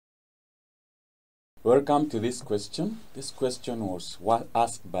Welcome to this question. This question was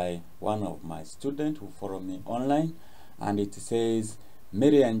asked by one of my students who follow me online, and it says,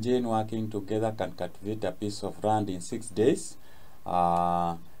 Mary and Jane working together can cultivate a piece of land in 6 days.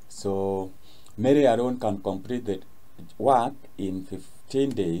 So Mary alone can complete the work in 15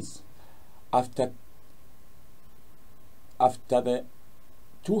 days. After the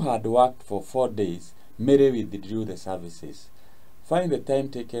two had worked for 4 days, Mary withdrew the services. Find the time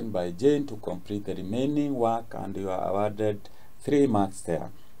taken by Jane to complete the remaining work, and you are awarded 3 marks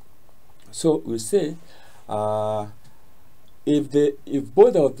there. So we say if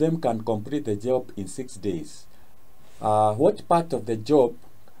both of them can complete the job in 6 days, what part of the job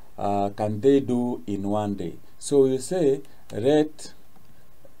can they do in 1 day? So we say let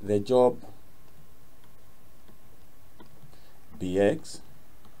the job be X,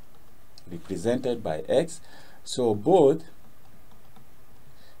 represented by X. So both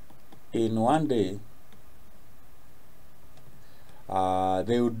in 1 day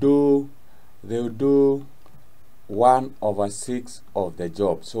they will do 1/6 of the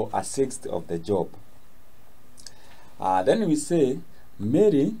job, so a sixth of the job. Then we say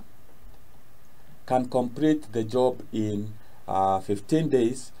Mary can complete the job in 15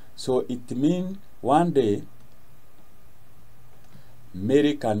 days, so it means 1 day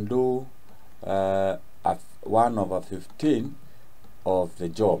Mary can do 1/15 of the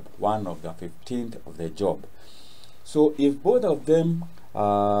job, 1/15 of the job. So if both of them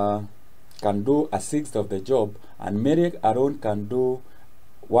can do a sixth of the job, and Mary alone can do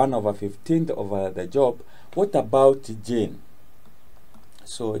 1/15 of the job, what about Jane?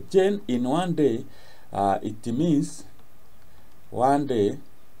 So Jane in 1 day, it means 1 day,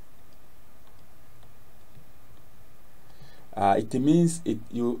 it means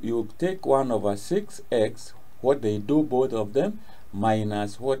you take 1/6x, what they do both of them,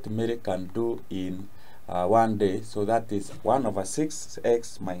 minus what Mary can do in 1 day. So that is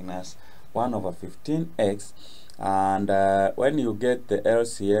 1/6x minus 1/15x, and when you get the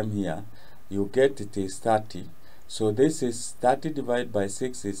LCM here, you get it is 30. So this is 30 divided by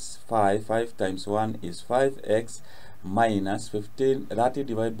 6 is 5. 5 times 1 is 5x minus 15. 30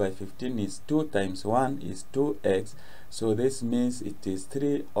 divided by 15 is 2 times 1 is 2x. So this means it is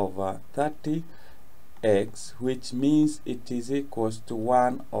 3/30x, which means it is equals to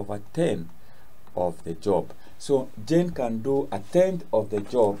 1/10 of the job. So Jane can do 1/10 of the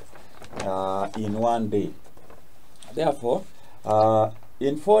job in 1 day. Therefore,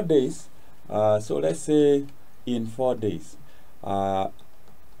 in 4 days, so let's say in 4 days,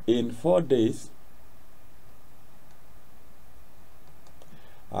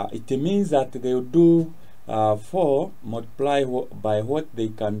 it means that they will do 4 multiply by what they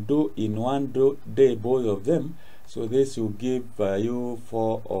can do in 1 day, both of them. So this will give you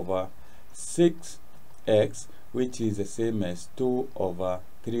 4/6x, which is the same as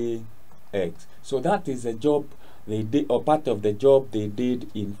 2/3x. So that is a job they did, or part of the job they did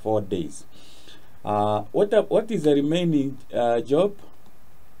in 4 days. What is the remaining job?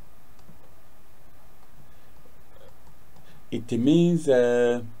 It means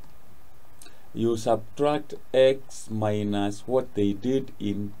you subtract x minus what they did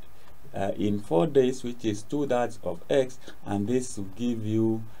in 4 days, which is 2/3 of x, and this will give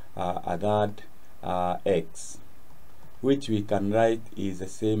you a third x, which we can write is the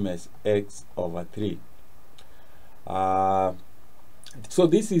same as x/3. So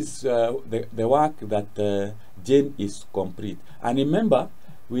this is the work that Jane is complete. And remember,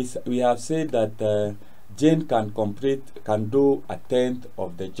 we have said that Jane can do 1/10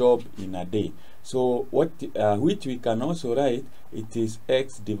 of the job in a day. So which we can also write, it is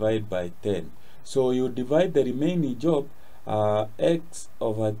x divided by 10. So you divide the remaining job,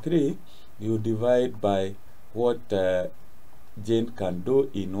 x/3, you divide by what Jane can do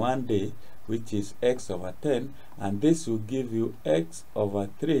in 1 day, which is x/10, and this will give you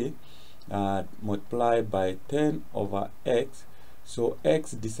x/3 multiplied by 10/x. So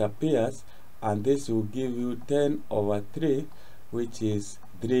x disappears, and this will give you 10/3, which is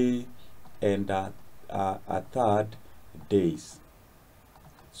 3 1/3 days.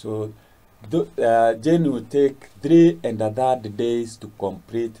 So Jane will take 3 1/3 days to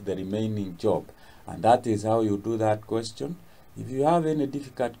complete the remaining job, and that is how you do that question. If you have any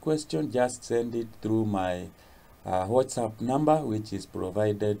difficult question, just send it through my WhatsApp number, which is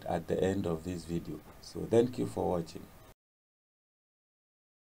provided at the end of this video. So thank you for watching.